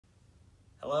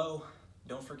Hello,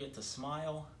 don't forget to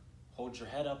smile, hold your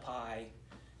head up high,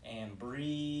 and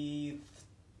breathe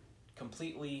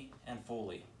completely and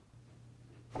fully.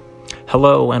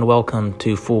 Hello and welcome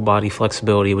to full body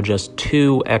flexibility with just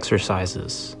 2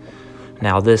 exercises.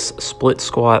 Now this split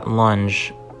squat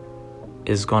lunge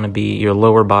is going to be your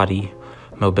lower body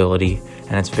mobility,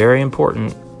 and it's very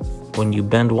important when you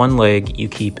bend one leg, you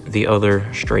keep the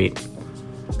other straight.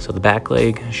 So the back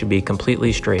leg should be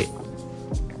completely straight,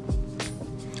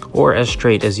 or as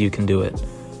straight as you can do it.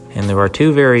 And there are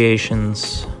 2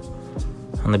 variations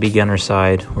on the beginner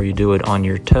side where you do it on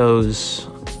your toes,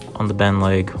 on the bend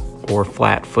leg, or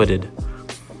flat-footed.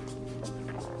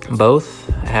 Both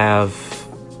have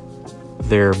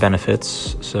their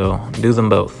benefits, so do them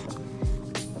both.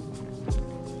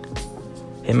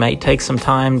 It might take some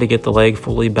time to get the leg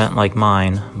fully bent like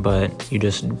mine, but you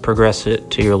just progress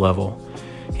it to your level.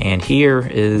 And here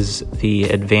is the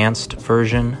advanced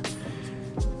version.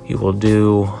 You will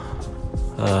do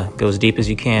go as deep as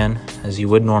you can, as you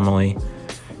would normally,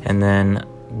 and then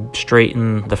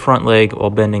straighten the front leg while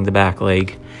bending the back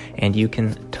leg, and you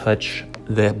can touch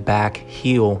the back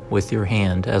heel with your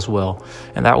hand as well,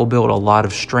 and that will build a lot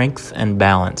of strength and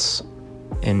balance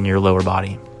in your lower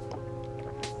body.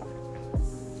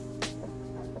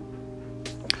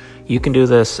 You can do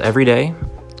this every day,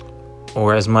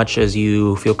 or as much as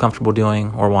you feel comfortable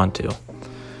doing or want to.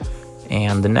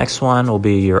 And the next one will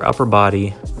be your upper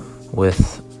body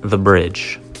with the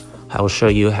bridge. I will show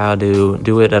you how to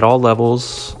do it at all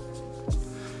levels.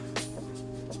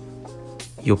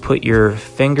 You'll put your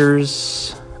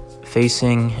fingers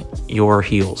facing your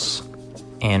heels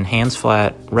and hands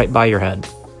flat right by your head.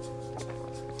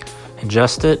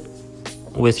 Adjust it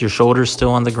with your shoulders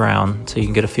still on the ground so you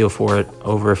can get a feel for it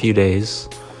over a few days.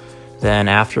 Then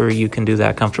after you can do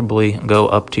that comfortably, go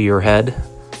up to your head.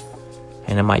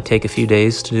 And it might take a few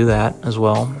days to do that as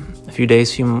well. A few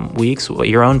days, few weeks, at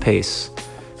your own pace.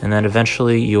 And then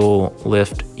eventually you'll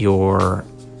lift your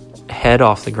head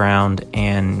off the ground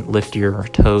and lift your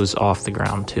toes off the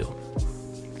ground too.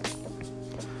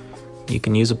 You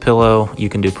can use a pillow, you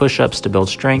can do push-ups to build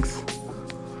strength,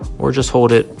 or just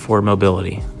hold it for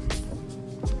mobility.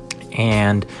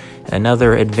 And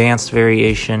another advanced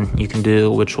variation you can do,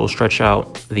 which will stretch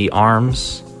out the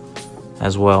arms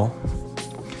as well.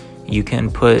 You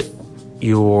can put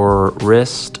your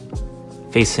wrist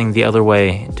facing the other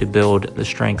way to build the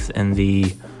strength in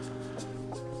the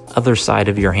other side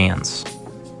of your hands.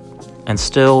 And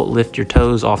still lift your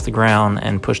toes off the ground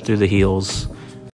and push through the heels